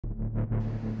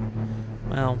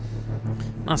well,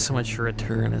 not so much a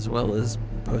return as well as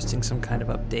posting some kind of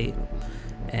update.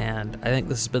 And I think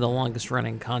this has been the longest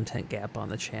running content gap on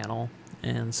the channel,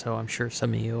 and so I'm sure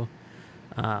some of you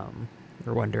are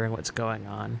wondering what's going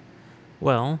on.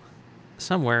 Well,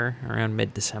 somewhere around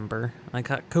mid-December, I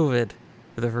got COVID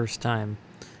for the first time.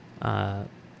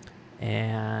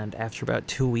 And after about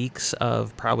 2 weeks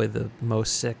of probably the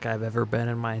most sick I've ever been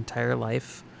in my entire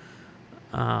life,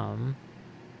 kind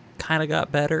of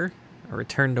got better. I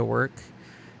returned to work,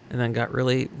 and then got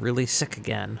really, really sick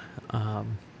again,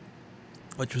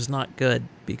 which was not good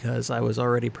because I was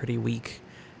already pretty weak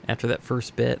after that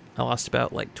first bit. I lost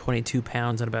about like 22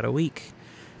 pounds in about a week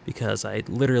because I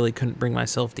literally couldn't bring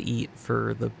myself to eat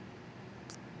for the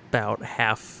about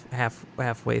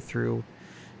halfway through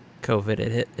COVID.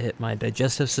 It hit my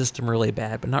digestive system really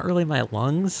bad, but not really my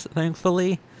lungs,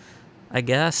 thankfully, I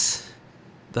guess.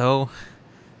 Though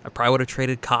I probably would have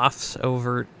traded coughs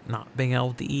over not being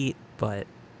able to eat, but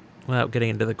without getting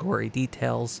into the gory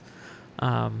details.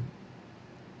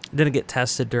 Didn't get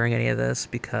tested during any of this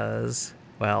because,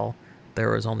 well, there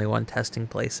was only one testing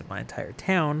place in my entire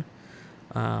town,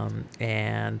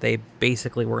 and they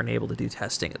basically weren't able to do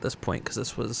testing at this point because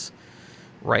this was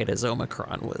right as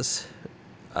Omicron was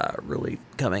really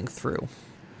coming through.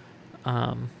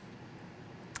 I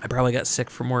probably got sick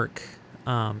from work.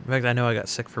 In fact, I know I got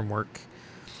sick from work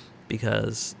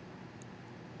because,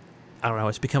 I don't know,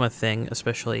 it's become a thing,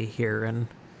 especially here in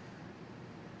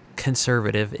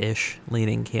conservative-ish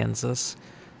leaning Kansas,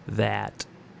 that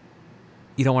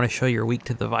you don't want to show you're weak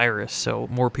to the virus, so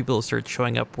more people start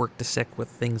showing up work to sick with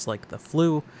things like the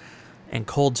flu and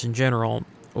colds in general,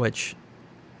 which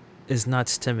is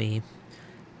nuts to me.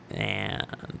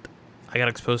 And I got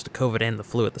exposed to COVID and the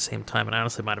flu at the same time, and I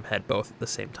honestly might have had both at the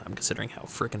same time, considering how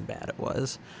freaking bad it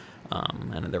was.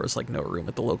 And there was like no room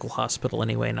at the local hospital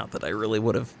anyway, not that I really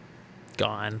would have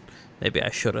gone. Maybe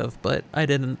I should have, but I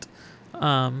didn't.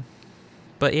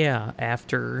 But yeah,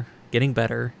 after getting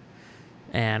better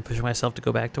and pushing myself to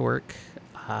go back to work,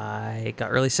 I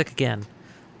got really sick again.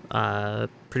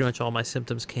 Pretty much all my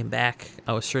symptoms came back.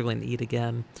 I was struggling to eat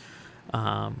again.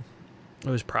 It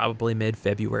was probably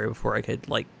mid-February before I could,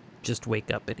 like, just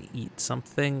wake up and eat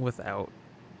something without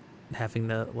having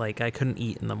to, like, I couldn't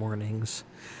eat in the mornings,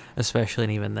 especially,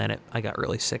 and even then I got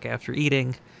really sick after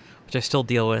eating, which I still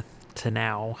deal with to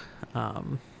now.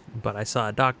 But I saw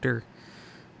a doctor,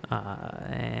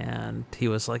 and he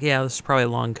was like, yeah, this is probably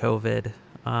long COVID.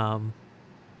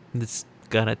 It's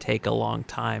gonna take a long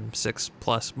time,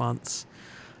 6+ months.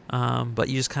 But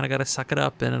you just kind of got to suck it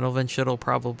up, and it'll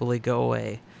probably go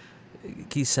away.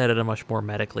 He said it in a much more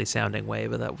medically sounding way,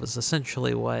 but that was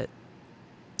essentially what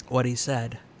he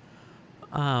said.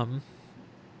 Yeah,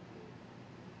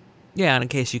 and in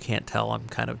case you can't tell, I'm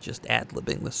kind of just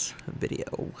ad-libbing this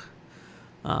video.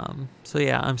 So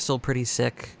yeah, I'm still pretty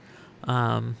sick.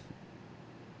 I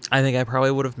think I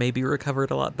probably would have maybe recovered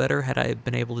a lot better had I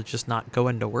been able to just not go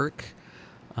into work.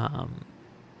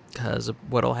 Because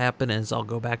what'll happen is I'll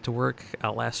go back to work,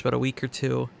 I'll last about a week or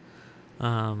two,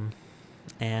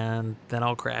 and then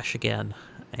I'll crash again.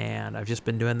 And I've just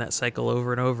been doing that cycle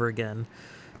over and over again,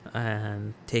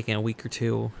 and taking a week or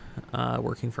two,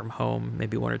 working from home,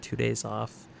 maybe 1 or 2 days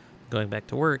off, going back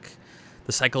to work.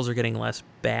 The cycles are getting less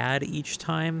bad each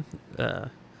time.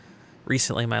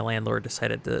 Recently, my landlord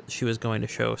decided that she was going to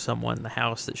show someone the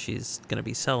house that she's going to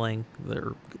be selling,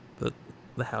 the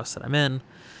house that I'm in,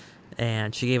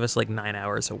 and she gave us like 9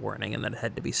 hours of warning, and then it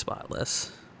had to be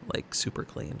spotless, like super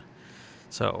clean.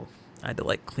 So I had to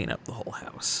like clean up the whole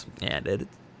house, and it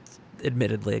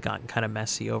admittedly had gotten kind of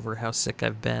messy over how sick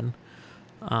I've been.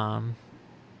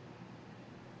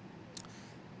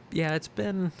 Yeah, it's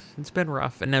been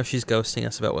rough, and now she's ghosting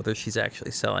us about whether she's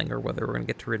actually selling or whether we're going to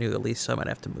get to renew the lease, so I might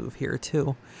have to move here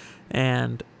too.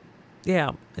 And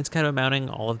yeah, it's kind of amounting.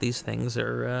 All of these things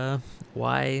are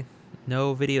why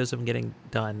no videos I'm getting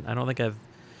done. I don't think I've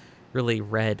really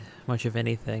read much of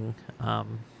anything.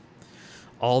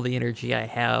 All the energy I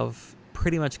have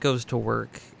pretty much goes to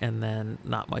work, and then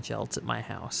not much else at my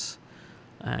house.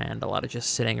 And a lot of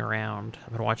just sitting around.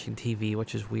 I've been watching TV,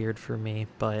 which is weird for me,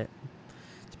 but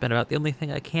it's been about the only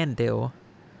thing I can do.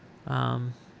 I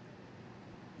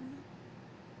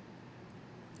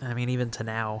mean, even to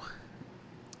now,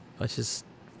 which is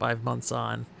 5 months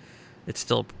on, it's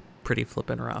still pretty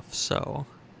flippin' rough, so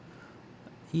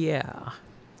yeah.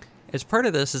 As part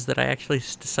of this is that I actually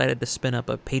decided to spin up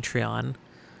a Patreon,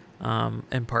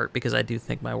 in part because I do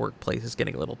think my workplace is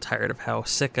getting a little tired of how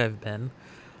sick I've been.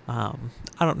 I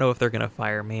don't know if they're going to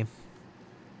fire me.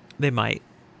 They might,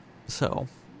 so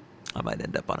I might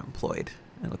end up unemployed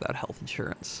and without health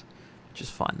insurance, which is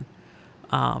fun.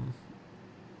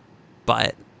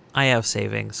 But I have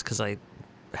savings because I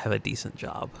have a decent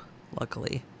job,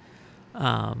 luckily.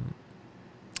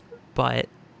 But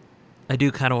I do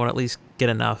kind of want to at least get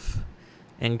enough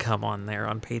income on there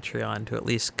on Patreon to at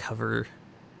least cover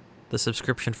the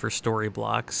subscription for story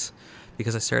blocks,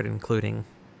 because I started including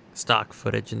stock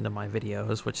footage into my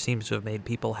videos, which seems to have made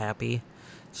people happy.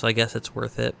 So I guess it's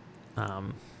worth it. I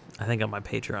think on my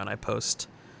Patreon I post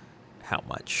how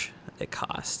much it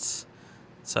costs.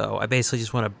 So I basically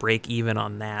just want to break even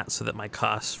on that so that my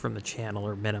costs from the channel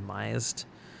are minimized.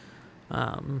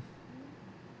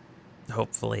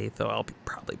 Hopefully, though I'll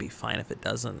probably be fine if it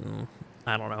doesn't.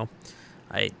 I don't know.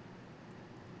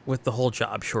 With the whole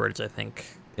job shortage, I think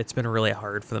it's been really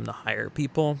hard for them to hire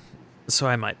people, so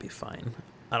I might be fine.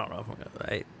 I don't know.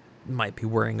 I might be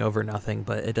worrying over nothing,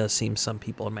 but it does seem some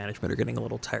people in management are getting a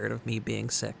little tired of me being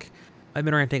sick. I've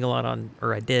been ranting a lot on,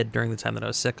 or I did during the time that I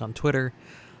was sick, on Twitter,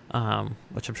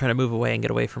 which I'm trying to move away and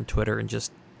get away from Twitter and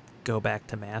just go back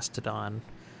to Mastodon,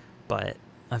 but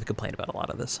I've complained about a lot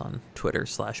of this on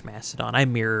Twitter/Mastodon. I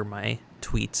mirror my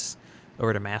tweets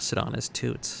over to Mastodon as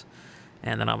toots,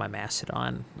 and then on my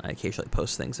Mastodon, I occasionally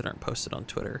post things that aren't posted on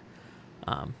Twitter.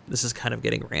 This is kind of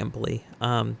getting rambly.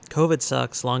 COVID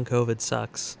sucks. Longcovid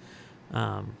sucks.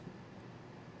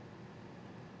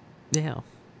 Yeah.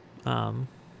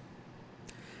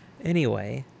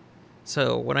 Anyway,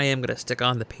 so what I am going to stick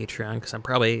on the Patreon, because I'm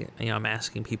probably, I'm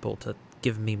asking people to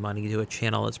give me money to a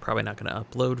channel that's probably not going to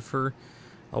upload for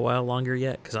a while longer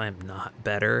yet, because I am not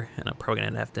better, and I'm probably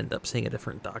going to have to end up seeing a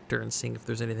different doctor and seeing if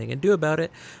there's anything I can do about it.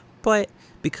 But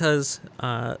because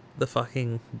the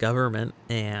fucking government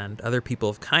and other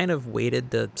people have kind of waited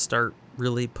to start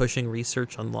really pushing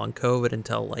research on long COVID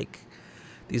until like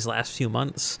these last few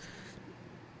months,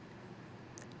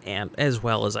 and as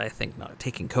well as I think not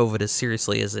taking COVID as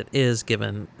seriously as it is,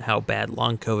 given how bad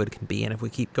long COVID can be, and if we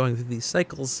keep going through these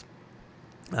cycles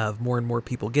of more and more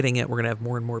people getting it, we're going to have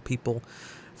more and more people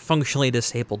functionally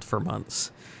disabled for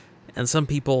months. And some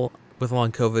people with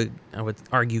long COVID, I would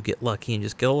argue, get lucky and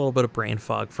just get a little bit of brain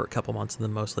fog for a couple months and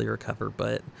then mostly recover.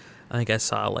 But I think I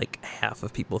saw like half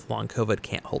of people with long COVID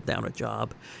can't hold down a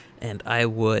job. And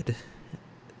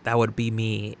that would be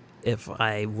me if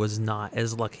I was not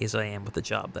as lucky as I am with the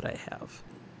job that I have.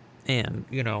 And,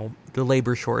 the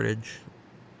labor shortage,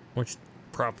 which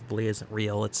probably isn't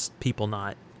real, it's people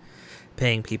not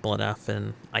paying people enough,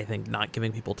 and I think not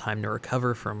giving people time to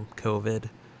recover from COVID.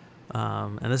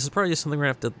 And this is probably just something we're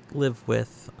going to have to live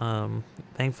with.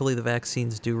 Thankfully, the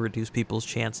vaccines do reduce people's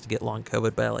chance to get long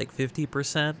COVID by like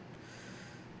 50%,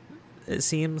 it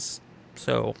seems.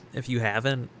 So if you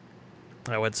haven't,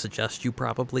 I would suggest you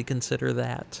probably consider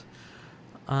that.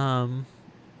 Because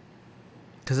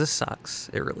this sucks.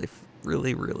 It really,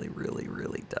 really, really, really,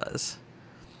 really does.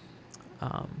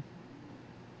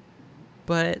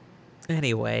 But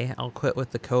anyway, I'll quit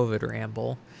with the COVID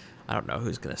ramble. I don't know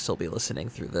who's going to still be listening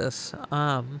through this.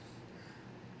 But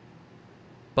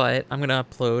I'm going to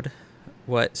upload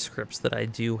what scripts that I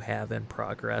do have in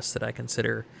progress that I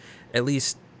consider at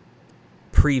least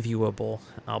previewable.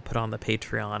 I'll put on the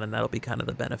Patreon, and that'll be kind of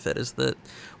the benefit, is that,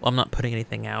 well, I'm not putting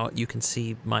anything out. You can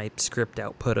see my script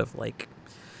output of like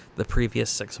the previous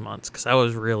 6 months, because I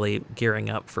was really gearing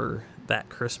up for that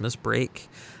Christmas break.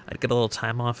 I'd get a little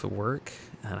time off at work,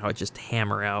 and I would just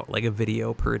hammer out like a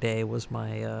video per day was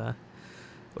my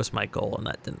goal, and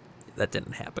that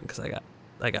didn't happen because I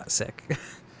got sick.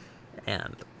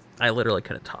 And I literally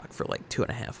couldn't talk for like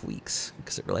 2.5 weeks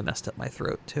because it really messed up my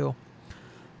throat too.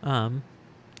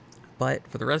 But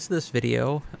for the rest of this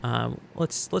video,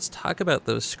 let's talk about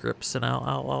those scripts, and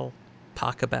I'll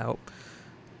talk about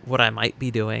what I might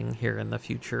be doing here in the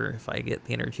future if I get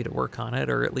the energy to work on it,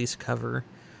 or at least cover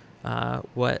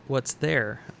what's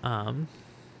there.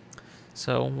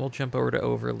 So we'll jump over to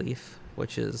Overleaf,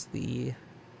 which is the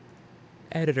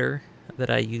editor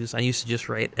that I use. I used to just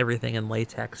write everything in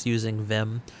LaTeX using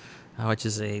Vim, which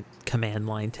is a command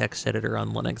line text editor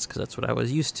on Linux, because that's what I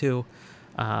was used to.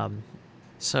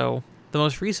 So the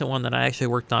most recent one that I actually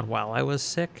worked on while I was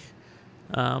sick,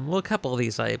 well, a couple of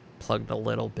these I plugged a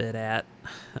little bit at.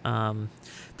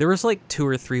 There was like 2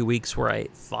 or 3 weeks where I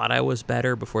thought I was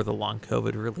better before the long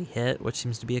COVID really hit, which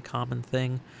seems to be a common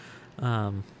thing.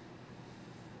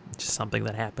 Just something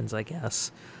that happens, I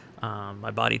guess.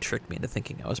 My body tricked me into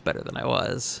thinking I was better than I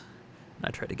was, and I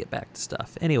tried to get back to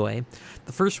stuff. Anyway,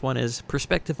 the first one is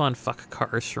Perspective on Fuck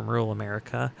Cars from Rural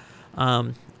America.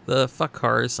 The fuck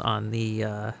cars on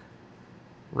the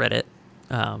Reddit,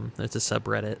 it's a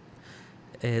subreddit.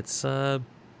 It's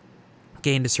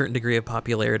gained a certain degree of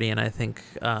popularity, and I think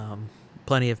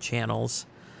plenty of channels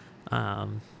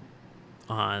on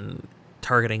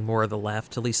targeting more of the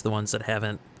left, at least the ones that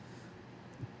haven't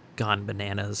gone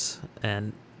bananas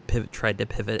and tried to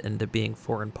pivot into being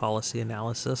foreign policy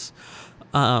analysis.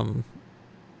 There's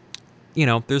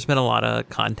been a lot of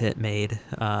content made,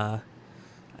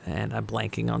 and I'm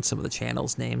blanking on some of the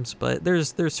channels' names, but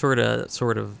there's sort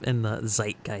of in the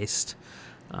zeitgeist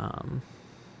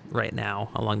right now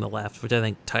along the left, which I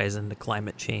think ties into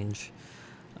climate change,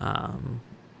 and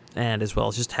as well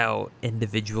as just how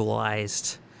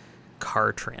individualized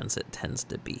car transit tends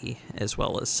to be, as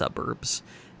well as suburbs,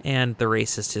 and the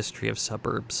racist history of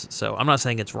suburbs. So I'm not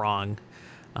saying it's wrong.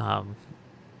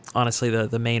 Honestly,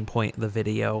 the main point of the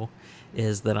video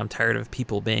is that I'm tired of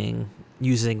people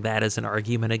using that as an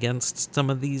argument against some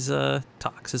of these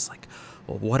talks. It's like,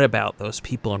 well, what about those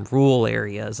people in rural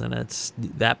areas? And it's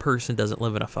that person doesn't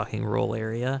live in a fucking rural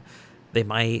area. They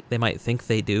might think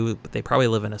they do, but they probably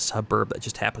live in a suburb that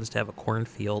just happens to have a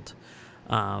cornfield.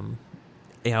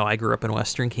 I grew up in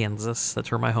western Kansas. That's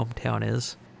where my hometown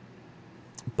is.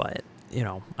 But,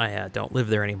 I don't live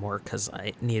there anymore because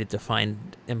I needed to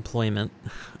find employment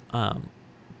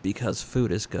because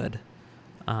food is good.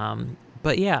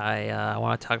 But yeah, I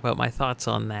want to talk about my thoughts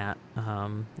on that.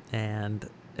 And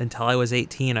until I was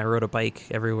 18, I rode a bike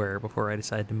everywhere before I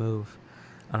decided to move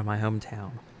out of my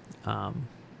hometown.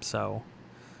 So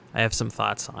I have some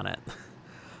thoughts on it.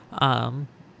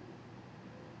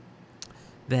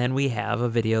 Then we have a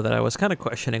video that I was kind of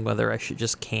questioning whether I should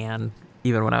just can,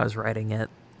 even when I was writing it,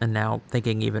 and now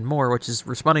thinking even more, which is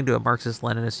responding to a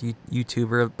Marxist-Leninist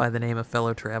YouTuber by the name of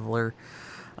Fellow Traveler.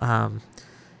 I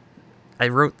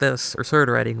wrote this, or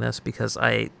started writing this, because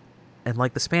I, in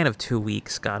like the span of 2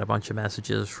 weeks, got a bunch of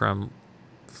messages from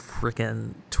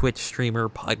frickin' Twitch streamer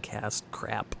podcast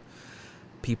crap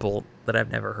people that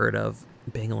I've never heard of,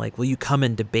 being like, will you come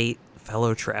and debate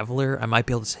Fellow Traveler? I might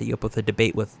be able to set you up with a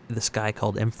debate with this guy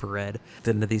called Infrared.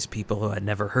 Then to these people who I'd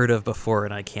never heard of before,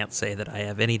 and I can't say that I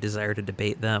have any desire to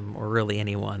debate them, or really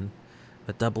anyone,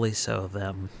 but doubly so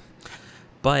them.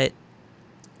 But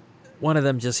one of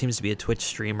them just seems to be a Twitch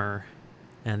streamer,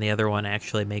 and the other one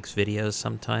actually makes videos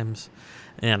sometimes.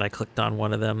 And I clicked on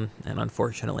one of them, and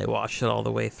unfortunately watched it all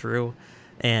the way through,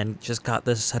 and just got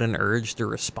this sudden urge to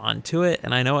respond to it.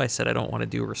 And I know I said I don't want to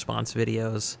do response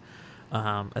videos,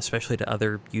 especially to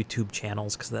other YouTube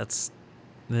channels, because that's,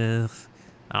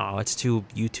 it's too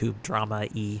YouTube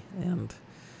drama-y and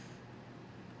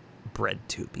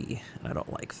bread-tube-y, and I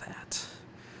don't like that.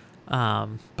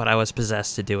 But I was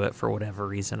possessed to do it for whatever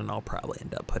reason, and I'll probably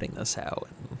end up putting this out.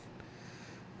 And,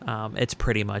 it's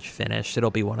pretty much finished. It'll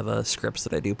be one of the scripts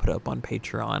that I do put up on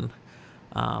Patreon.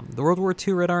 The World War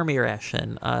II Red Army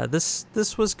ration. This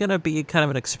was going to be kind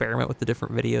of an experiment with the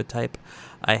different video type.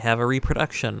 I have a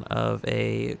reproduction of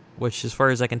which as far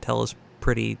as I can tell is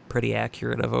pretty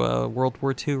accurate, of a World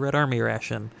War II Red Army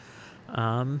ration.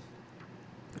 And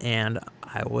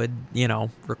I would,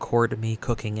 record me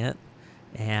cooking it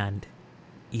and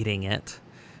eating it.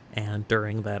 And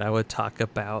during that, I would talk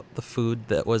about the food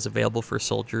that was available for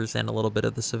soldiers and a little bit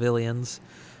of the civilians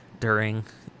during,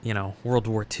 World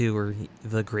War II or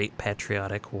the Great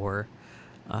Patriotic War.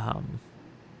 And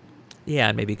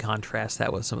maybe contrast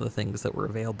that with some of the things that were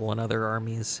available in other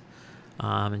armies,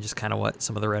 and just kind of what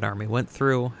some of the Red Army went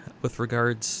through with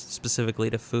regards specifically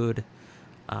to food,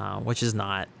 which is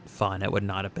not fun. It would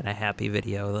not have been a happy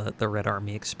video, the Red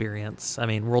Army experience. I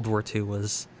mean, World War II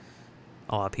was,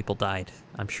 a lot of people died.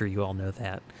 I'm sure you all know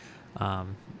that.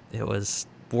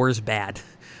 War's bad.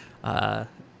 But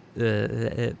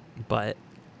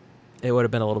it would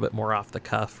have been a little bit more off the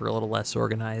cuff or a little less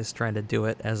organized trying to do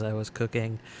it as I was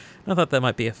cooking. And I thought that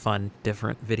might be a fun,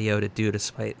 different video to do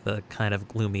despite the kind of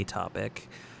gloomy topic,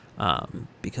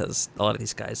 because a lot of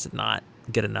these guys did not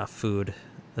get enough food,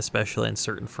 especially in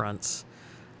certain fronts.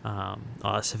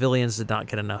 Civilians did not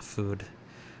get enough food,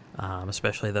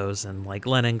 especially those in like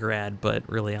Leningrad, but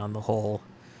really on the whole,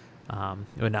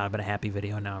 it would not have been a happy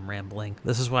video. Now I'm rambling.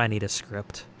 This is why I need a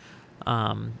script.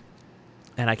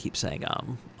 And I keep saying a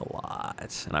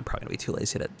lot, and I'm probably going to be too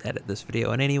lazy to edit this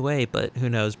video in any way, but who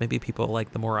knows, maybe people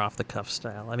like the more off-the-cuff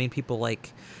style. I mean, people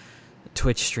like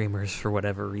Twitch streamers for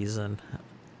whatever reason,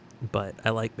 but I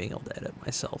like being able to edit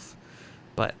myself.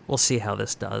 But we'll see how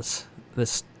this does,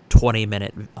 this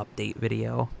 20-minute update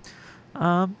video.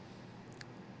 That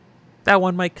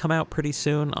one might come out pretty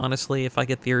soon, honestly, if I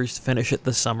get the urge to finish it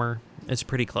this summer. It's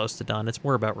pretty close to done. It's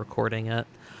more about recording it.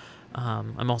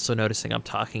 I'm also noticing I'm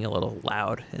talking a little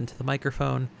loud into the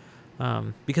microphone,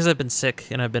 because I've been sick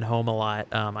and I've been home a lot.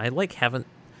 I've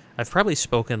probably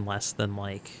spoken less than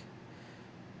like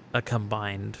a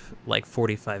combined like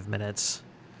 45 minutes.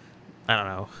 I don't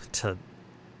know,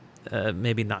 to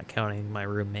maybe not counting my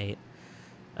roommate.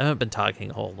 I haven't been talking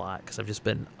a whole lot because I've just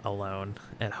been alone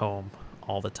at home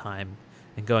all the time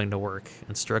and going to work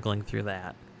and struggling through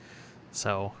that.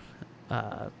 So,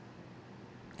 I'm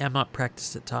not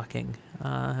practiced at talking,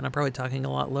 and I'm probably talking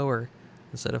a lot lower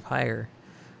instead of higher.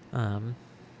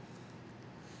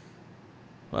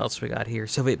 What else we got here?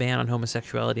 Soviet ban on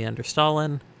homosexuality under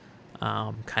Stalin.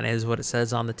 Kind of is what it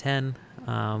says on the 10.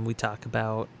 We talk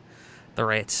about the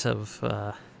rights of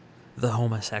the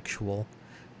homosexual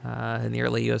in the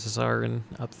early USSR and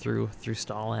up through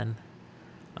Stalin,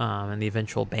 and the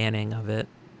eventual banning of it.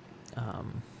 I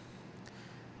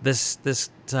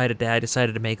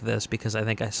decided to make this because I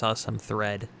think I saw some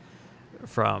thread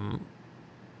from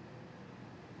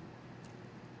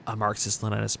a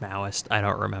Marxist-Leninist Maoist. I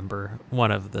don't remember,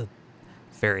 one of the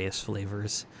various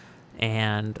flavors,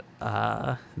 and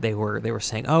they were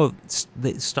saying, "Oh,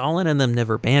 Stalin and them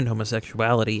never banned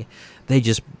homosexuality; they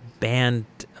just banned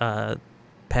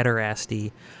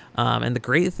pederasty." And the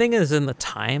great thing is, in the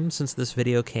time since this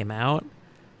video came out,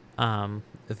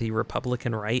 the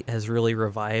Republican right has really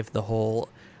revived the whole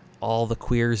all the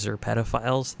queers are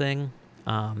pedophiles thing.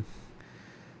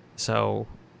 So,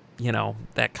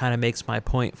 that kind of makes my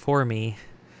point for me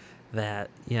that,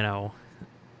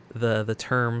 the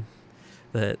term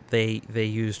that they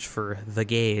used for the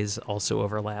gays also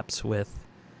overlaps with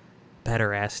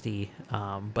pederasty,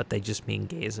 but they just mean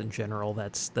gays in general.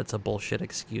 That's a bullshit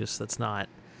excuse. That's not,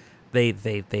 they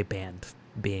banned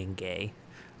being gay.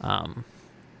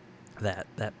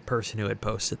 That person who had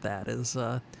posted that is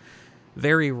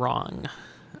very wrong.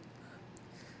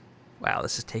 Wow,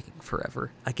 this is taking forever.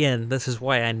 Again, this is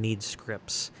why I need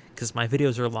scripts, because my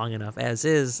videos are long enough as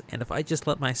is, and if I just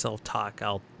let myself talk,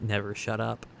 I'll never shut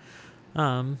up.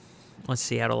 Let's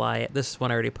see, how to lie. This one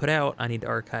I already put out. I need to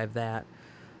archive that.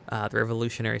 The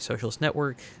Revolutionary Socialist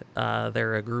Network.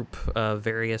 They're a group of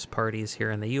various parties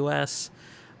here in the U.S.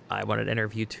 I wanted to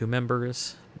interview 2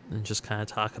 members and just kind of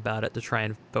talk about it to try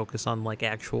and focus on like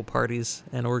actual parties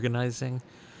and organizing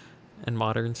and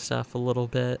modern stuff a little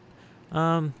bit.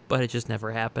 But it just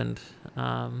never happened.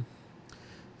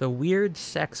 The weird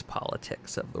sex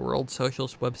politics of the World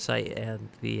Socialist website and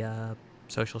the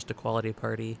Socialist Equality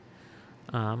Party.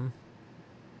 I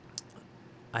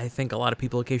think a lot of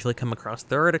people occasionally come across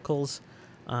their articles.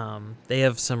 They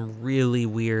have some really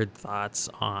weird thoughts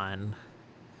on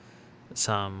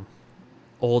some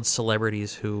old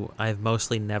celebrities who I've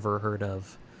mostly never heard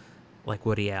of, like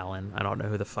Woody Allen. I don't know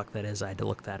who the fuck that is. I had to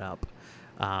look that up.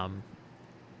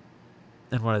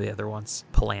 And one of the other ones,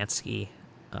 Polanski,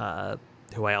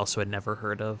 who I also had never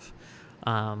heard of.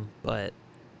 But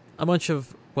a bunch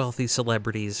of wealthy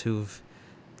celebrities who've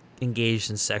engaged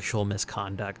in sexual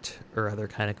misconduct or other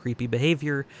kind of creepy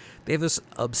behavior. They have this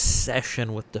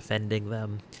obsession with defending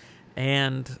them.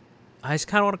 And I just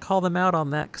kind of want to call them out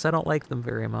on that because I don't like them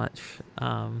very much.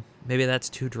 Maybe that's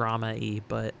too drama-y,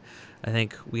 but I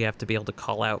think we have to be able to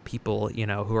call out people,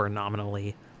 who are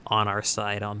nominally on our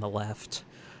side on the left.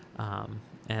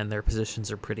 And their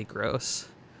positions are pretty gross.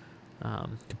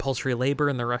 Compulsory labor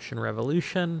in the Russian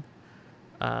Revolution.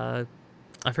 I've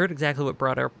heard exactly what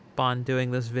brought up on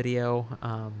doing this video.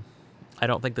 I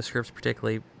don't think the script's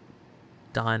particularly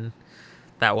done.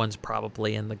 That one's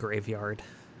probably in the graveyard.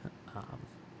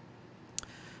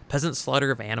 Peasant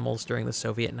slaughter of animals during the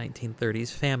Soviet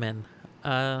 1930s famine.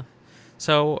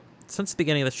 So, since the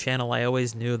beginning of this channel, I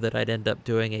always knew that I'd end up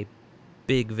doing a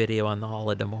big video on the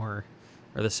Holodomor,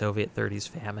 or the Soviet 30s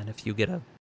famine, if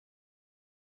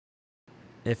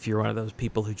you're one of those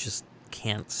people who just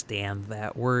can't stand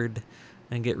that word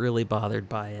and get really bothered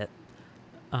by it.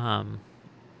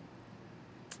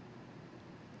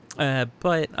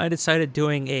 But I decided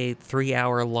doing a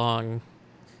 3-hour-long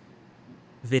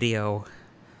video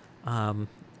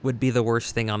would be the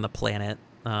worst thing on the planet,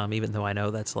 even though I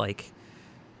know that's like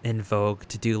in vogue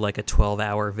to do like a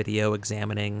 12-hour video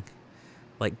examining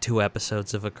like 2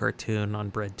 episodes of a cartoon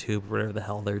on BreadTube, whatever the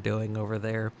hell they're doing over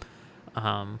there.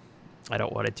 I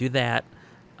don't want to do that.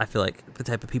 I feel like the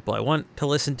type of people I want to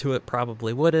listen to it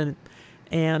probably wouldn't,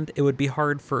 and it would be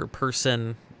hard for a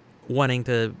person wanting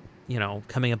to,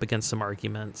 coming up against some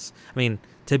arguments. I mean,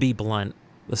 to be blunt,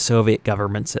 the Soviet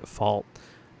government's at fault,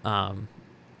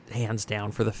 hands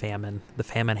down, for the famine. The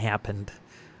famine happened.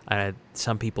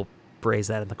 Some people phrase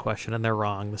that in the question, and they're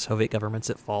wrong. The Soviet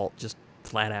government's at fault, just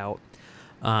flat out.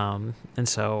 And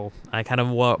so I kind of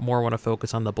more want to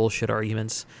focus on the bullshit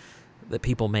arguments that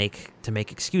people make to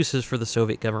make excuses for the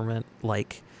Soviet government,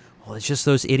 like, well, it's just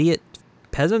those idiot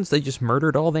peasants, they just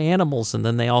murdered all the animals and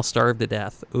then they all starved to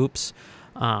death. Oops.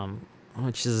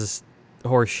 Which is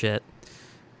horseshit.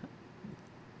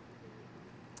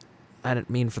 I didn't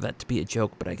mean for that to be a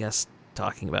joke, but I guess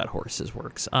talking about horses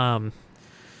works.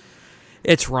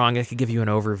 It's wrong. I could give you an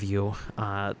overview.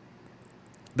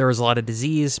 There was a lot of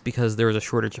disease because there was a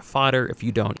shortage of fodder. If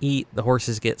you don't eat, the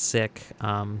horses get sick.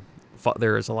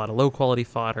 There is a lot of low-quality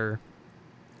fodder.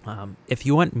 If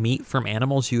you want meat from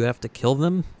animals, you have to kill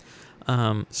them.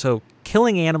 So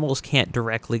killing animals can't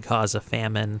directly cause a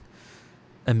famine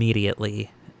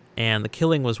immediately, and the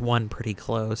killing was one pretty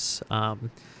close.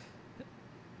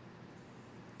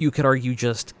 You could argue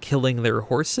just killing their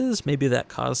horses, maybe that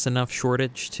caused enough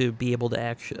shortage to be able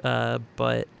to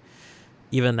but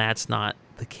even that's not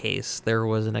the case. There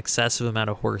was an excessive amount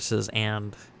of horses,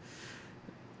 and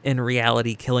in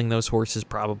reality, killing those horses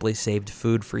probably saved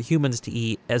food for humans to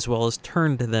eat, as well as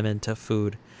turned them into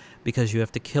food, because you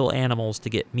have to kill animals to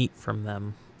get meat from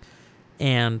them.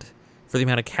 And for the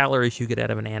amount of calories you get out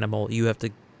of an animal, you have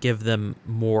to give them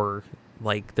more.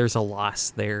 Like, there's a loss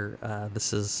there.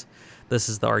 This is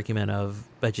the argument of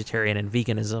vegetarian and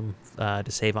veganism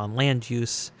to save on land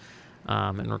use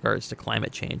in regards to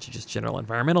climate change and just general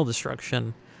environmental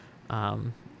destruction.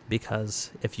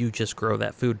 Because if you just grow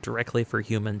that food directly for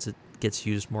humans, it gets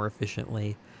used more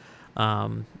efficiently.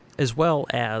 As well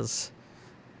as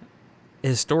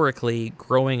historically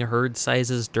growing herd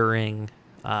sizes during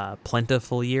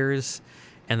plentiful years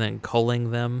and then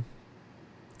culling them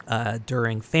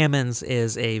during famines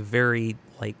is a very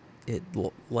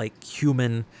like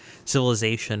human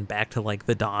civilization back to like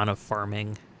the dawn of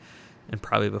farming, and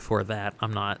probably before that.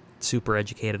 I'm not super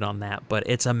educated on that, but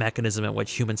it's a mechanism in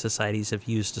which human societies have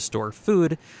used to store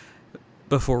food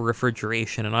before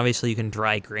refrigeration. And obviously you can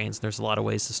dry grains. There's a lot of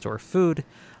ways to store food.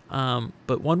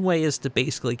 But one way is to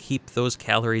basically keep those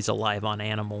calories alive on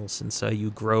animals. And so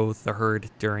you grow the herd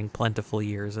during plentiful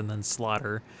years and then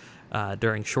slaughter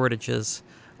during shortages,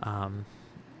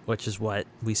 which is what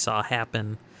we saw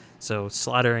happen. So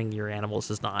slaughtering your animals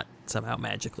does not somehow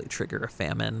magically trigger a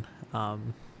famine.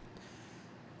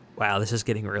 Wow, this is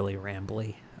getting really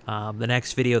rambly. The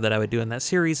next video that I would do in that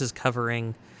series is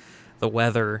covering the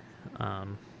weather,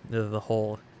 the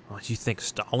whole, do you think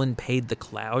Stalin paid the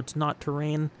clouds not to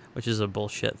rain? Which is a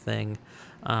bullshit thing.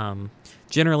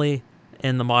 Generally,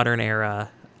 in the modern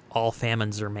era, all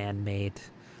famines are man-made.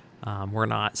 We're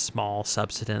not small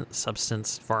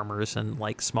subsistence farmers in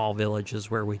like small villages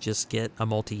where we just get a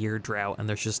multi-year drought and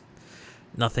there's just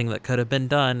nothing that could have been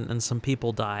done and some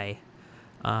people die.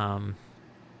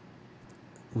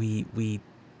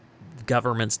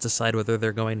 Governments decide whether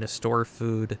they're going to store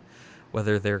food,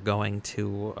 whether they're going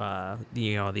to,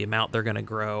 the amount they're going to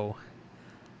grow.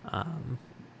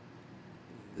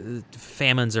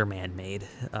 Famines are man-made.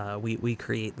 We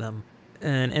create them.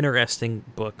 An interesting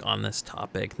book on this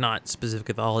topic, not specific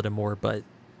to the Holodomor, but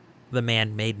the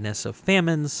man-madeness of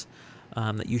famines,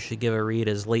 that you should give a read,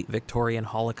 is Late Victorian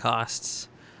Holocausts,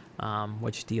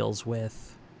 which deals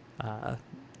with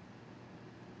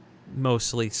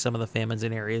mostly some of the famines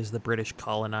in areas the British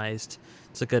colonized.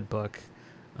 It's a good book.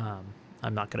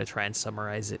 I'm not going to try and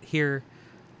summarize it here.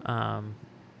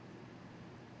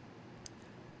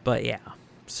 But yeah,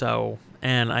 so,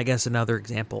 and I guess another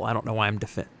example, I don't know why I'm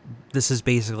this is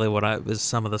basically was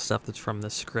some of the stuff that's from the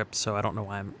script, so I don't know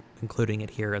why I'm including it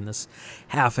here in this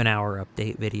half-an-hour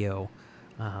update video.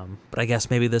 But I guess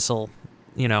maybe this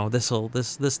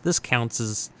counts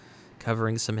as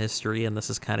covering some history, and this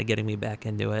is kind of getting me back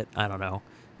into it. I don't know.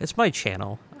 It's my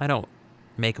channel. I don't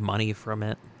make money from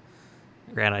it.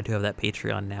 Granted, I do have that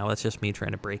Patreon now. That's just me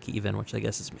trying to break even, which I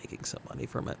guess is making some money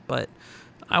from it. But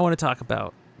I want to talk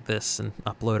about this and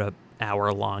upload a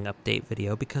hour-long update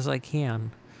video because I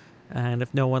can. And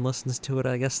if no one listens to it,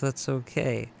 I guess that's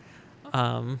okay.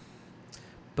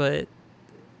 But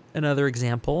another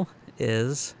example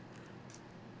is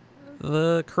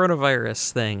the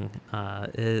coronavirus thing.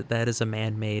 That is a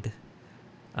man-made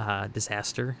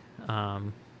disaster.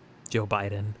 Joe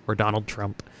Biden or Donald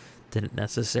Trump didn't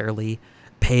necessarily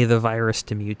pay the virus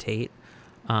to mutate,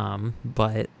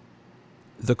 but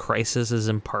the crisis is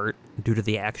in part due to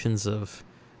the actions of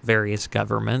various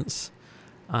governments.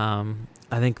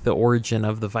 I think the origin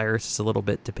of the virus is a little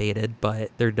bit debated,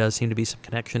 but there does seem to be some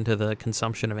connection to the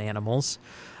consumption of animals.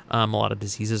 A lot of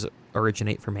diseases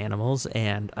originate from animals,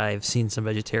 and I've seen some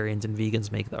vegetarians and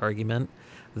vegans make the argument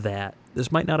that this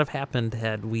might not have happened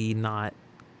had we not,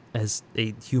 as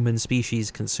a human species,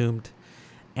 consumed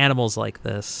animals like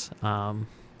this.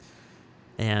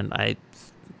 And I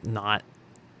not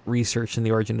researching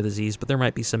the origin of the disease, but there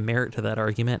might be some merit to that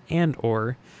argument, and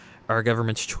or our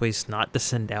government's choice not to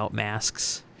send out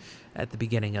masks at the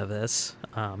beginning of this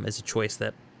is a choice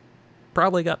that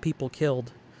probably got people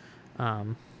killed.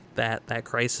 That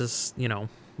crisis,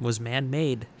 was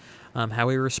man-made. How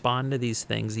we respond to these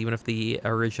things, even if the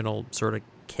original sort of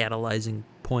catalyzing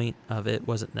point of it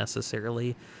wasn't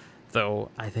necessarily, though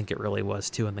I think it really was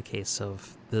too in the case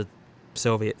of the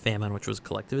Soviet famine, which was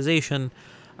collectivization.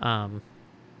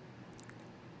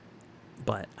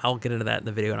 But I'll get into that in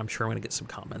the video, and I'm sure I'm going to get some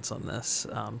comments on this,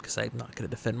 because I'm not going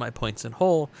to defend my points in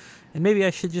whole. And maybe I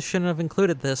shouldn't have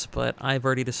included this, but I've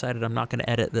already decided I'm not going to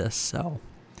edit this, so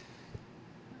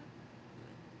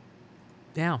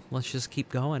yeah, let's just keep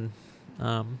going.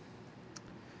 The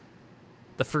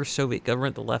first Soviet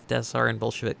government, the left SR and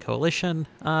Bolshevik coalition.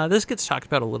 This gets talked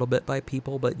about a little bit by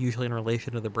people, but usually in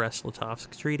relation to the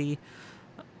Brest-Litovsk Treaty.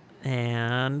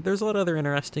 And there's a lot of other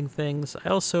interesting things.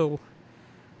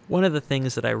 One of the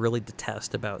things that I really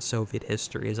detest about Soviet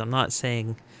history is, I'm not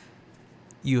saying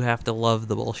you have to love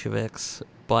the Bolsheviks,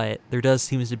 but there does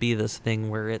seem to be this thing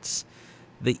where it's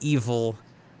the evil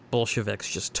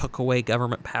Bolsheviks just took away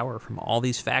government power from all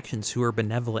these factions who are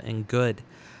benevolent and good.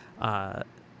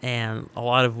 And a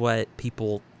lot of what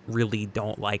people really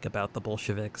don't like about the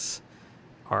Bolsheviks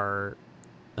are,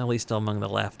 at least among the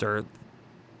left, are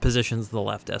positions the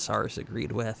left SRs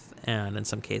agreed with, and in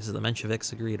some cases the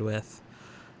Mensheviks agreed with.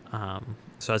 So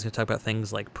I was going to talk about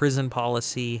things like prison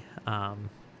policy, and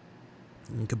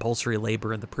compulsory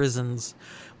labor in the prisons,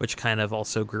 which kind of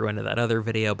also grew into that other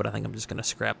video, but I think I'm just going to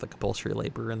scrap the compulsory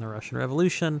labor in the Russian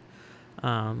Revolution.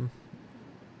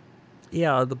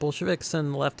 Yeah, the Bolsheviks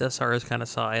and left SRs kind of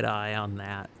saw eye to eye on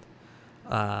that.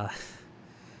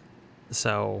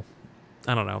 So,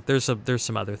 I don't know. There's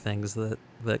some other things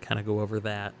that kind of go over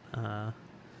that,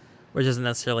 which doesn't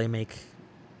necessarily make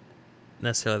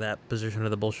that position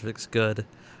of the Bolsheviks good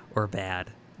or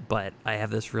bad, but I have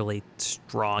this really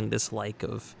strong dislike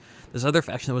of this other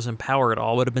faction that was in power. It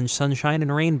all would have been sunshine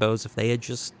and rainbows if they had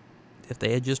just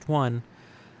won.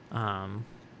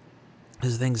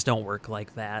 Because things don't work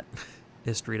like that.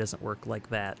 History doesn't work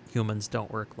like that. Humans don't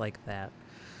work like that.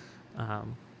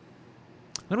 When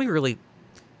we really,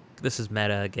 this is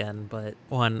meta again, but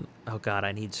oh god,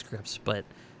 I need scripts, but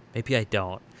maybe I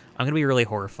don't. I'm going to be really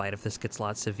horrified if this gets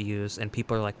lots of views and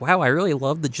people are like, wow, I really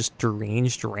love the just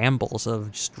deranged rambles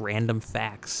of just random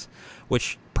facts,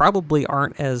 which probably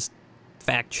aren't as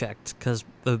fact-checked, because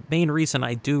the main reason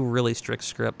I do really strict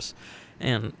scripts,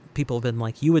 and people have been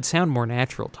like, you would sound more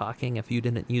natural talking if you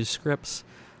didn't use scripts,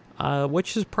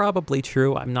 which is probably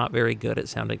true. I'm not very good at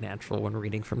sounding natural when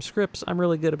reading from scripts. I'm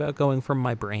really good about going from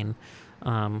my brain.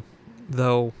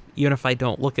 Though, even if I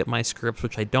don't look at my scripts,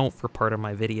 which I don't for part of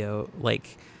my video,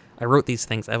 like, I wrote these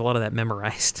things, I have a lot of that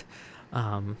memorized.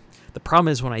 The problem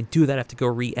is when I do that, I have to go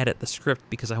re-edit the script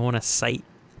because I want to cite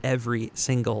every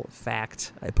single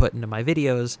fact I put into my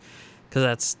videos, because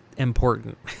that's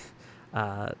important.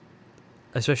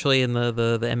 Especially in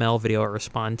the ML video I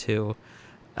respond to,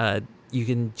 you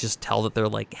can just tell that they're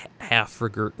like they're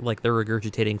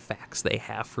regurgitating facts they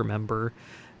half remember,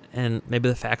 and maybe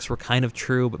the facts were kind of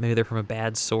true, but maybe they're from a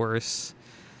bad source.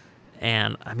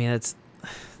 And I mean,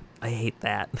 I hate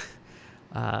that.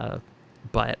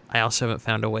 But I also haven't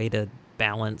found a way to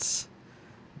balance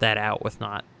that out with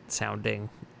not sounding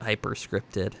hyper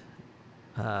scripted.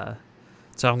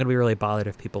 So I'm going to be really bothered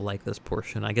if people like this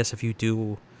portion. I guess if you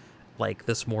do like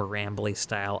this more rambly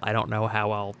style, I don't know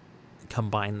how I'll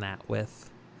combine that with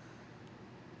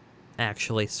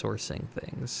actually sourcing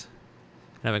things,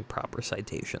 and having proper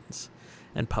citations,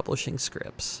 and publishing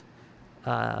scripts.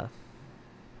 Yeah,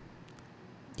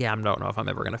 I don't know if I'm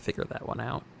ever going to figure that one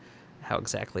out, how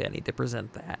exactly I need to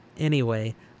present that.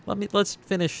 Anyway, let's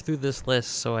finish through this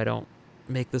list so I don't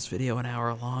make this video an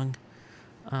hour long.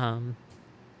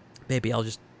 Maybe I'll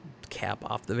just cap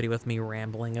off the video with me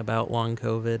rambling about long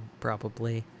COVID,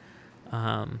 probably.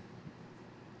 The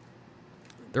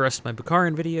rest of my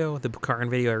Bukharin video, the Bukharin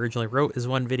video I originally wrote is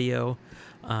one video,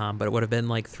 but it would have been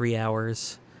like 3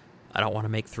 hours. I don't want to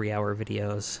make 3-hour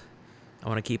videos. I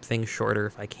want to keep things shorter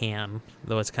if I can,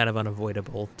 though it's kind of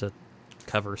unavoidable to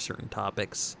cover certain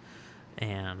topics,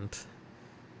 and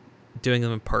doing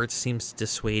them in parts seems to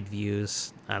dissuade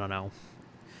views. I don't know,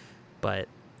 but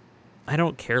I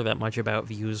don't care that much about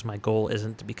views. My goal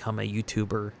isn't to become a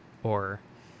YouTuber or,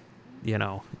 you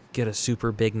know, get a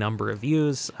super big number of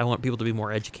views. I want people to be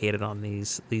more educated on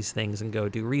these things and go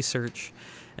do research.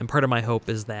 And part of my hope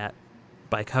is that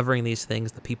by covering these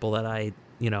things, the people that I,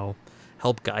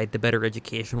 help guide to better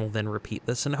education will then repeat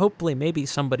this. And hopefully maybe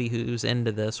somebody who's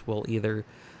into this will either,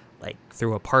 like,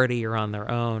 through a party or on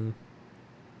their own,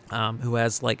 who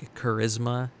has, like,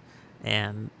 charisma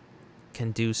and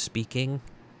can do speaking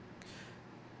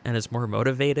and is more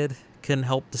motivated, can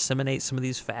help disseminate some of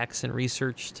these facts and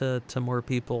research to more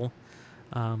people,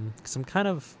 because I'm kind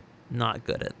of not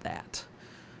good at that.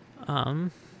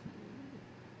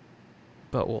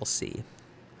 But we'll see.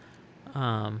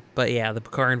 But yeah, the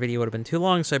Bukharin video would have been too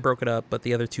long, so I broke it up, but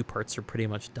the other 2 parts are pretty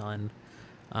much done.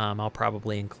 I'll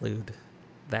probably include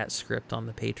that script on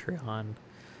the Patreon.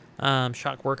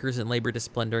 Shock workers in labor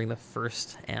discipline during the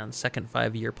first and second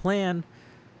 5-year plan.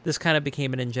 This kind of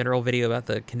became an in general video about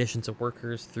the conditions of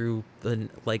workers through the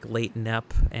late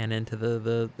NEP and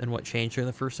into and what changed during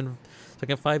the first and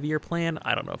second 5-year plan.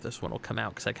 I don't know if this one will come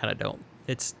out because I kind of don't.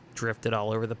 It's drifted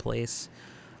all over the place.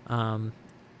 And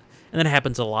then it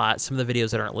happens a lot. Some of the videos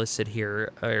that aren't listed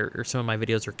here, or some of my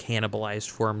videos are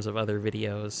cannibalized forms of other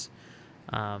videos.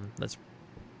 That's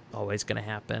always going to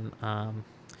happen.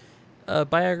 A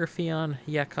biography on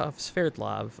Yakov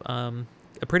Sverdlov.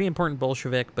 A pretty important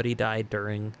Bolshevik, but he died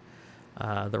during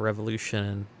the revolution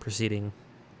and preceding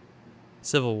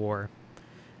Civil War.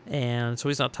 And so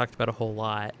he's not talked about a whole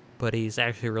lot, but he's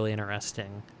actually a really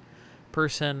interesting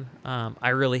person. I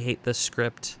really hate this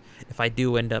script. If I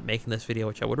do end up making this video,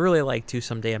 which I would really like to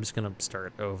someday, I'm just going to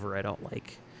start over. I don't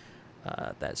like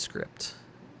that script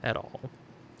at all.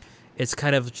 It's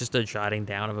kind of just a jotting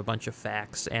down of a bunch of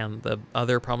facts, and the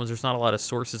other problem is there's not a lot of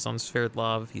sources on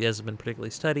Sverdlov. He hasn't been particularly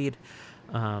studied.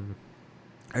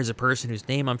 There's a person whose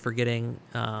name I'm forgetting.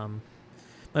 My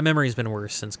memory's been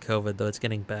worse since COVID, though it's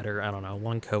getting better. I don't know.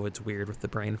 Longcovid's weird with the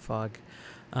brain fog.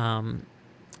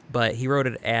 But he wrote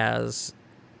it as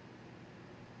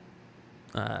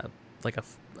like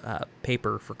a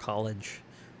paper for college,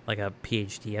 like a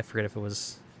PhD. I forget if it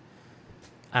was...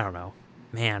 I don't know.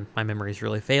 Man, my memory's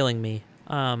really failing me.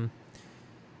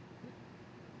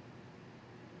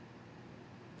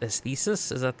 This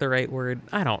thesis? Is that the right word?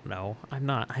 I don't know. I've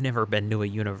never been to a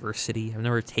university. I've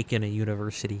never taken a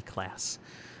university class.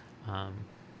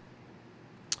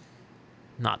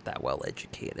 Not that well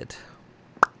educated.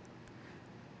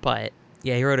 But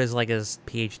yeah, he wrote his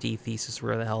PhD thesis,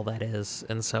 where the hell that is.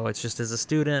 And so it's just as a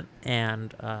student,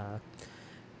 and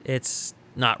it's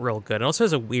not real good. It also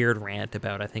has a weird rant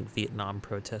about, I think, Vietnam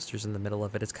protesters in the middle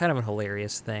of it. It's kind of a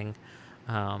hilarious thing.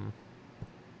 But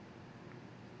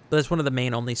it's one of the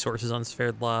main only sources on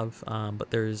Sverdlov. But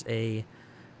there's a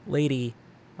lady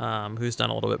who's done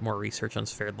a little bit more research on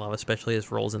Sverdlov, especially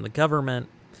his roles in the government,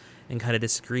 and kind of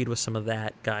disagreed with some of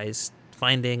that guy's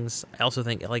findings. I also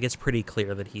think it's pretty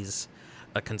clear that he's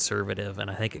a conservative,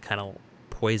 and I think it kind of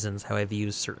poisons how I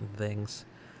view certain things.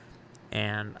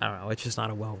 And I don't know, it's just not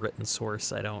a well-written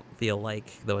source, I don't feel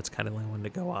like, though it's kind of the only one to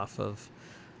go off of.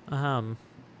 And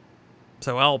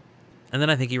then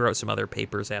I think he wrote some other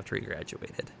papers after he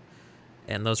graduated.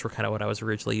 And those were kind of what I was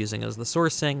originally using as the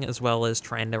sourcing, as well as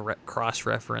trying to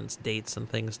cross-reference dates and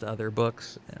things to other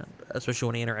books, and especially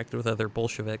when he interacted with other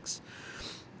Bolsheviks.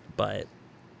 But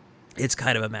it's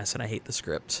kind of a mess, and I hate the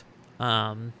script.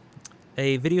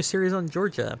 A video series on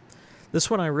Georgia. This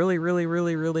one I really, really,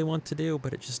 really, really want to do,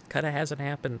 but it just kind of hasn't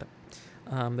happened.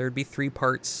 There would be 3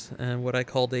 parts, and what I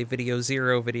called a video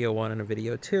 0, video 1, and a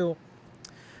video 2.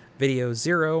 Video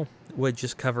 0 would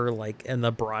just cover, in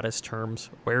the broadest terms,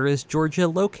 where is Georgia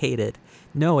located?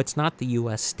 No, it's not the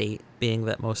U.S. state, being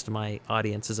that most of my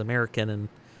audience is American and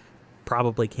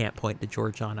probably can't point to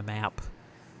Georgia on a map.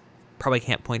 Probably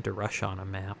can't point to Russia on a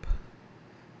map.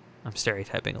 I'm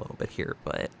stereotyping a little bit here,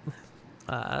 but...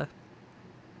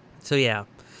 So yeah,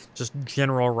 just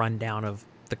general rundown of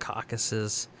the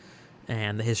Caucasus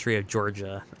and the history of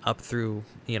Georgia up through,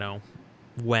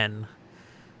 when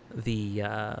the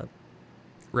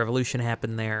revolution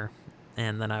happened there,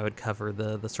 and then I would cover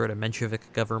the sort of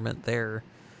Menshevik government there,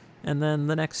 and then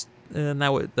the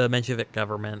Menshevik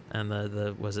government and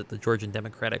the Georgian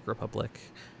Democratic Republic.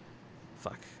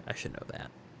 Fuck, I should know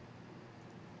that.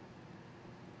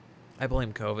 I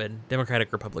blame COVID.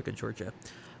 Democratic Republic of Georgia.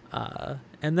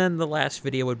 And then the last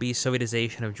video would be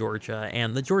Sovietization of Georgia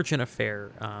and the Georgian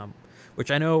Affair,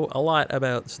 which I know a lot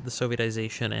about the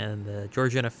Sovietization and the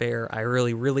Georgian Affair. I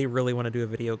really, really, really want to do a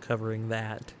video covering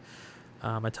that.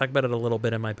 I talk about it a little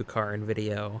bit in my Bukharin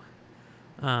video.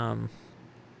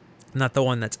 Not the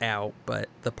one that's out, but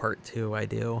the part 2 I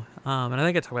do. And I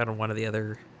think I talk about it in one of the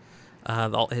other,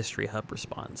 the Alt History Hub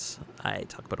response. I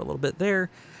talk about it a little bit there.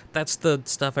 That's the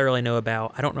stuff I really know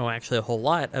about. I don't know actually a whole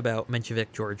lot about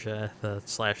Menshevik Georgia, the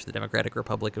Democratic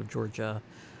Republic of Georgia.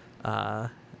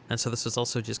 And so this was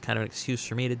also just kind of an excuse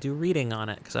for me to do reading on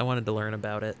it, because I wanted to learn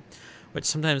about it. Which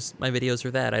sometimes my videos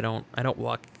are that. I don't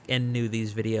walk into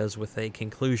these videos with a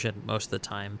conclusion most of the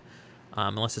time,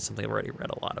 unless it's something I've already read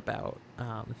a lot about.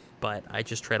 But I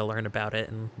just try to learn about it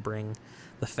and bring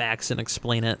the facts and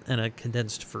explain it in a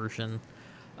condensed version,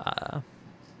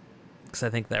 because I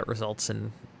think that results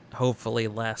in hopefully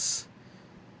less.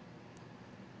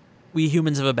 We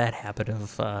humans have a bad habit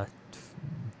of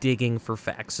digging for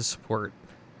facts to support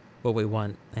what we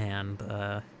want, and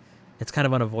It's kind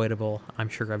of unavoidable. I'm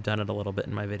sure I've done it a little bit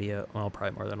in my video. Well,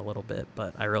 probably more than a little bit,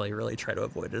 but I really, really try to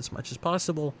avoid it as much as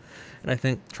possible. And I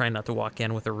think trying not to walk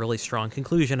in with a really strong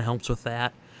conclusion helps with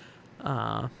that.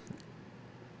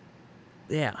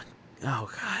 Yeah. Oh,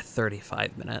 God,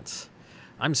 35 minutes.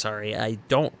 I'm sorry. I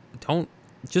don't,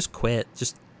 just quit.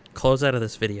 Just close out of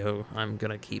this video. I'm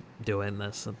gonna keep doing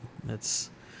this. And it's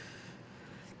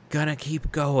gonna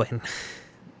keep going.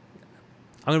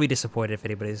 I'm gonna be disappointed if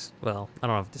anybody's, well, I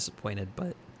don't know if disappointed,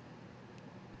 but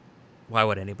why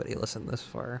would anybody listen this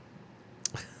far?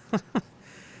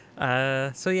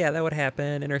 So yeah, that would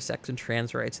happen. Intersex and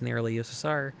trans rights in the early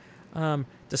USSR.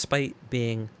 Despite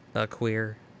being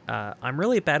queer, I'm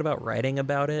really bad about writing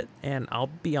about it, and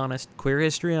I'll be honest, queer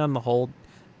history on the whole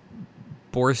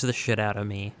bores the shit out of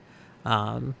me.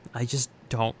 I just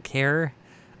don't care.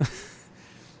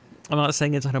 I'm not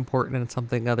saying it's unimportant and it's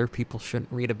something other people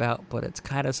shouldn't read about, but it's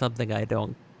kind of something I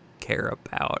don't care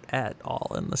about at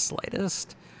all in the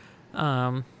slightest.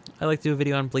 I like to do a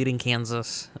video on Bleeding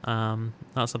Kansas. Not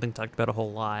something talked about a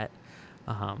whole lot.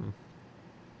 I'd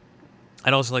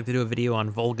also like to do a video on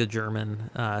Volga German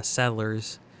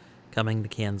settlers coming to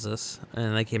Kansas,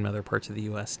 and they came to other parts of the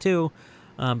U.S. too,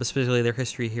 but specifically their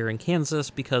history here in Kansas,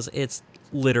 because it's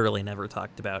literally never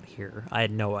talked about here. I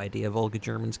had no idea Volga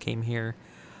Germans came here.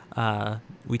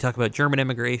 We talk about German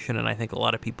immigration, and I think a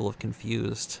lot of people have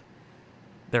confused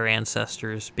their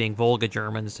ancestors being Volga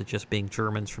Germans to just being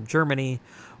Germans from Germany,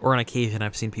 or on occasion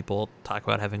I've seen people talk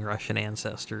about having Russian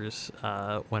ancestors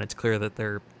when it's clear that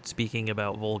they're speaking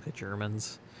about Volga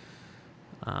Germans.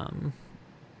 At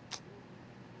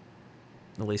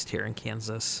least here in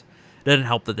Kansas. It didn't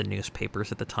help that the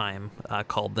newspapers at the time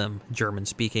called them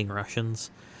German-speaking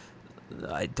Russians.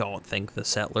 I don't think the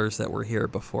settlers that were here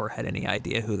before had any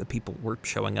idea who the people were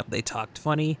showing up. They talked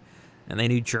funny, and they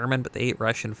knew German, but they ate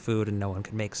Russian food, and no one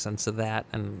could make sense of that.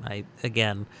 And I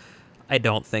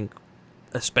don't think,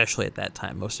 especially at that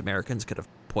time, most Americans could have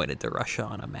pointed to Russia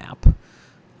on a map.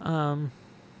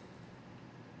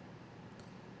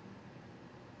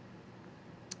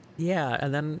 Yeah,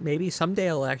 and then maybe someday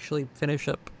I'll actually finish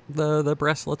up the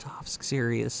Brest-Litovsk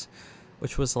series,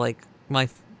 which was like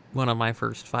one of my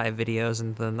first 5 videos,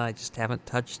 and then I just haven't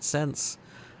touched since.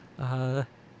 I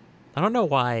don't know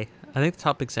why. I think the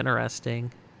topic's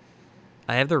interesting.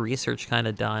 I have the research kind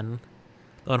of done,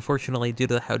 though unfortunately, due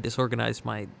to how disorganized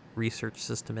my research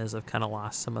system is, I've kind of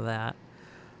lost some of that.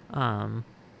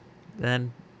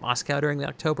 Then Moscow during the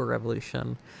October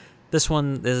Revolution. This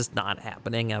one is not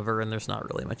happening ever, and there's not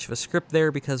really much of a script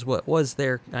there, because what was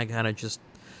there, I kind of just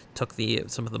took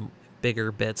some of the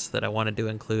bigger bits that I wanted to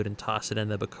include and toss it in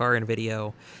the Bukharin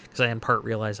video, because I in part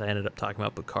realized I ended up talking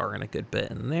about Bukharin a good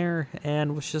bit in there,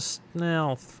 and was just,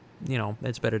 well, you know,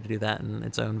 it's better to do that in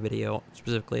its own video,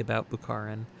 specifically about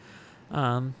Bukharin.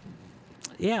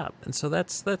 Yeah, and so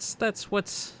that's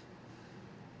what's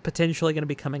potentially going to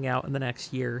be coming out in the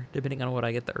next year, depending on what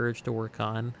I get the urge to work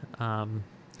on.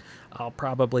 I'll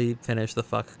probably finish the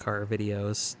fuck car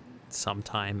videos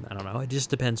sometime. I don't know. It just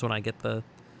depends when I get the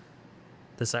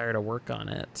desire to work on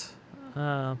it.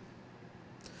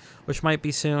 Which might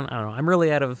be soon. I don't know. I'm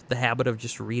really out of the habit of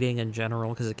just reading in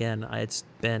general, because again, it's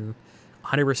been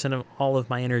 100% of all of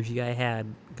my energy I had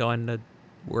going to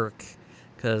work,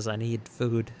 because I need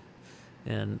food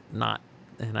and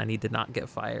I need to not get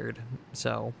fired.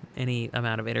 So any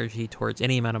amount of energy towards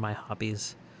any amount of my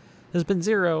hobbies has been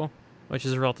zero, which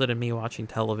has resulted in me watching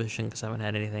television because I haven't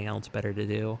had anything else better to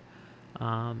do.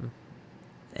 And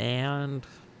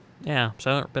yeah,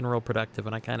 so I haven't been real productive,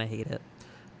 and I kind of hate it,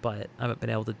 but I haven't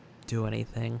been able to do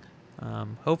anything.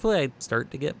 Hopefully I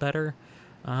start to get better.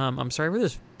 I'm sorry for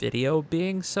this video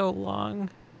being so long,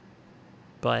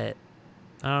 but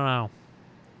I don't know.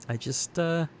 I just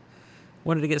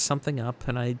wanted to get something up,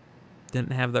 and I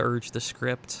didn't have the urge to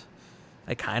script.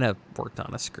 I kind of worked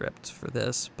on a script for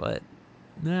this, but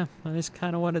yeah, I just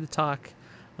kind of wanted to talk.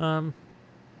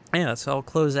 Yeah, so I'll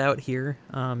close out here.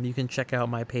 You can check out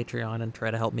my Patreon and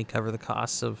try to help me cover the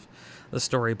costs of the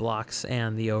story blocks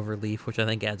and the overleaf, which I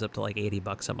think adds up to like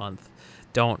 $80 a month.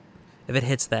 If it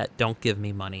hits that, don't give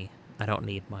me money. I don't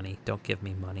need money. Don't give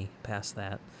me money past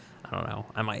that. I don't know.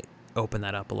 I might open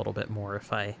that up a little bit more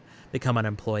if I become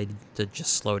unemployed, to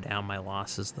just slow down my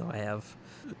losses, though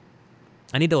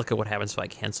I need to look at what happens if I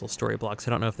cancel story blocks.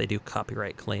 I don't know if they do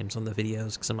copyright claims on the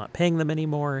videos because I'm not paying them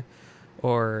anymore,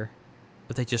 or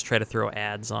if they just try to throw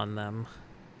ads on them.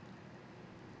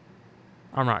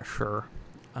 I'm not sure.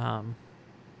 I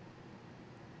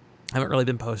haven't really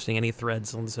been posting any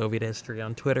threads on Soviet history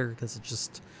on Twitter because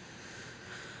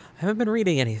I haven't been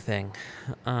reading anything.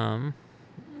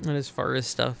 And as far as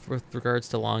stuff with regards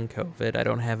to long COVID, I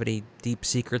don't have any deep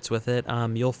secrets with it.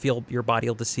 You'll feel your body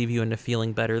will deceive you into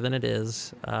feeling better than it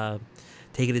is.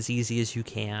 Take it as easy as you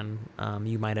can.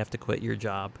 You might have to quit your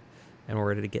job in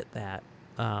order to get that,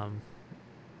 because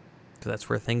that's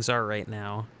where things are right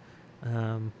now.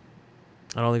 I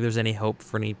don't think there's any hope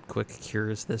for any quick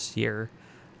cures this year.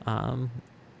 I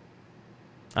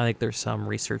think there's some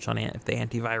research on if the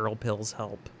antiviral pills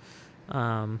help.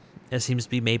 It seems to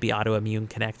be maybe autoimmune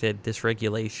connected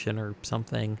dysregulation or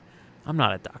something. I'm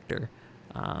not a doctor,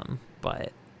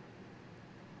 but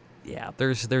yeah,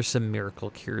 there's some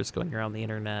miracle cures going around the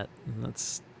internet, and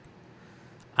that's,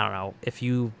 I don't know, if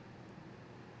you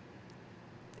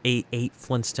ate 8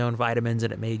 Flintstone vitamins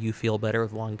and it made you feel better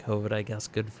with long COVID, I guess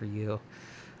good for you.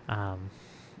 I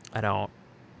don't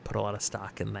put a lot of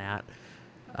stock in that.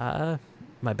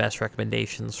 My best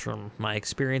recommendations from my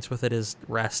experience with it is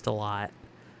rest a lot.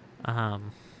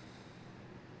 And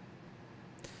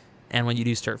when you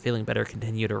do start feeling better,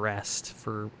 continue to rest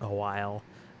for a while.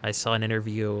 I saw an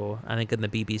interview, I think in the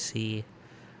BBC,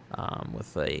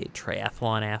 with a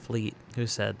triathlon athlete who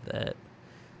said that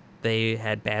they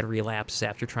had bad relapses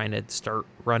after trying to start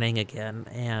running again,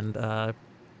 and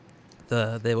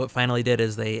they what finally did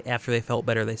is after they felt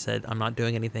better, they said, I'm not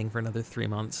doing anything for another 3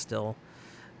 months still.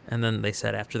 And then they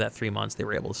said after that 3 months, they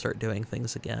were able to start doing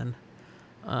things again.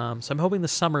 So I'm hoping the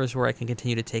summer is where I can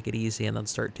continue to take it easy and then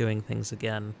start doing things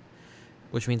again,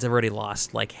 which means I've already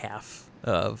lost like half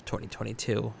of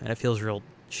 2022, and it feels real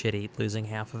shitty losing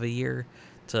half of a year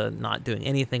to not doing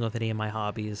anything with any of my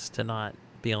hobbies, to not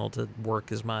being able to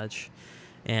work as much,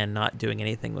 and not doing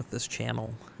anything with this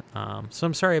channel. So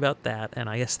I'm sorry about that, and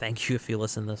I guess thank you if you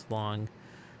listen this long.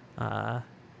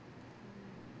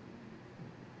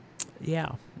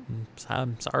 Yeah,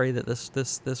 I'm sorry that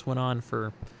this went on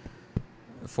for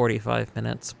 45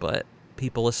 minutes, but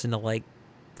people listen to like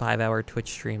 5-hour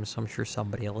Twitch streams, so I'm sure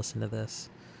somebody will listen to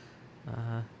this.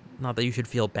 Not that you should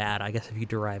feel bad. I guess if you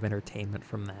derive entertainment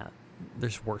from that,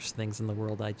 there's worse things in the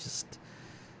world. I just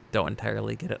don't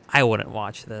entirely get it. I wouldn't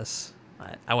watch this.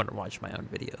 I wouldn't watch my own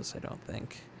videos, I don't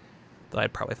think. Though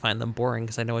I'd probably find them boring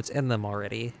because I know it's in them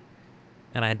already.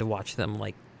 And I had to watch them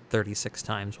like 36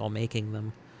 times while making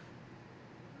them.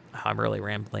 I'm really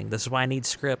rambling. This is why I need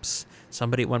scripts.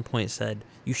 Somebody at one point said,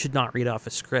 you should not read off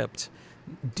a script.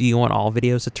 Do you want all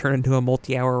videos to turn into a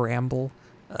multi-hour ramble?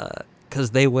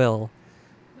 Because they will.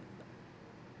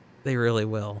 They really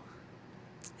will.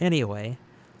 Anyway,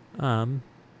 yeah,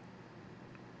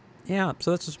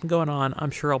 so that's what's been going on.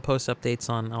 I'm sure I'll post updates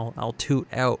on, I'll toot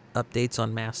out updates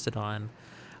on Mastodon.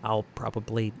 I'll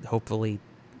probably, hopefully,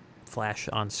 flash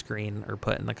on screen or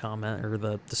put in the comment or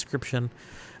the description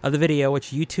of the video, which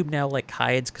YouTube now like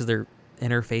hides because their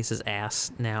interface is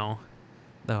ass now.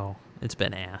 Though it's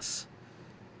been ass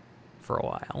for a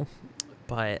while,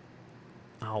 but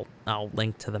I'll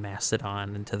link to the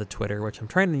Mastodon and to the Twitter, which I'm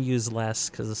trying to use less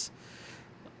because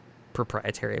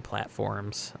proprietary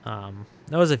platforms.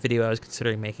 That was a video I was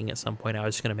considering making at some point. I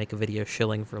was just going to make a video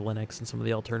shilling for Linux and some of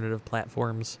the alternative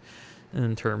platforms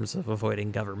in terms of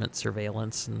avoiding government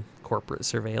surveillance and corporate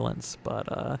surveillance,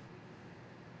 but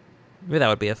maybe that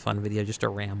would be a fun video, just a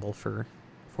ramble for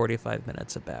 45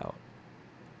 minutes about,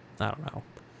 I don't know.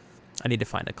 I need to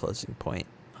find a closing point.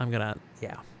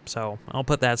 Yeah, so I'll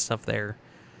put that stuff there.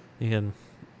 You can,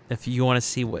 if you want to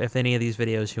see, if any of these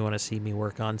videos you want to see me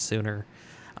work on sooner,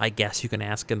 I guess you can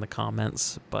ask in the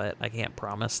comments, but I can't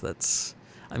promise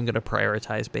I'm going to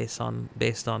prioritize based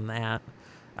on that.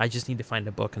 I just need to find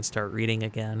a book and start reading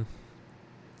again.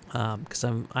 Because I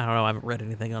don't know, I haven't read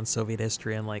anything on Soviet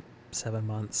history in like 7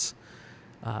 months.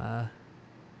 I've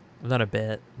done a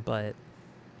bit, but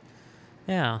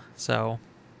yeah, so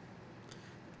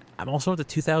I'm also up to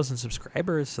 2,000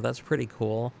 subscribers, so that's pretty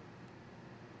cool.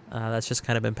 That's just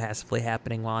kind of been passively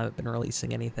happening while I haven't been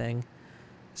releasing anything.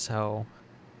 So,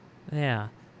 yeah,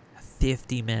 a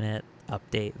 50-minute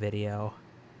update video.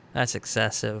 That's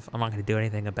excessive. I'm not going to do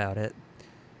anything about it.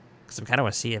 Because I kind of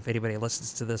want to see if anybody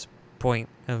listens to this point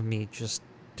of me just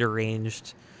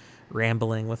deranged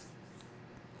rambling with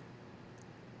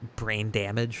brain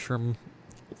damage from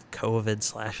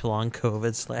COVID/long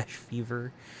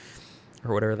COVID/fever.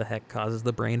 Or whatever the heck causes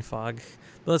the brain fog.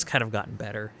 But it's kind of gotten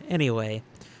better. Anyway,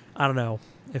 I don't know.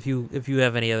 If you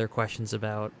have any other questions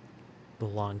about the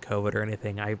long COVID or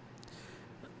anything, I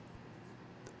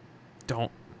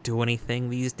don't do anything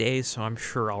these days, so I'm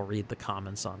sure I'll read the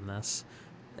comments on this.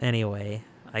 Anyway,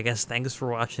 I guess thanks for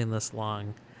watching this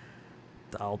long.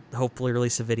 I'll hopefully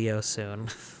release a video soon.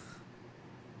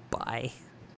 Bye.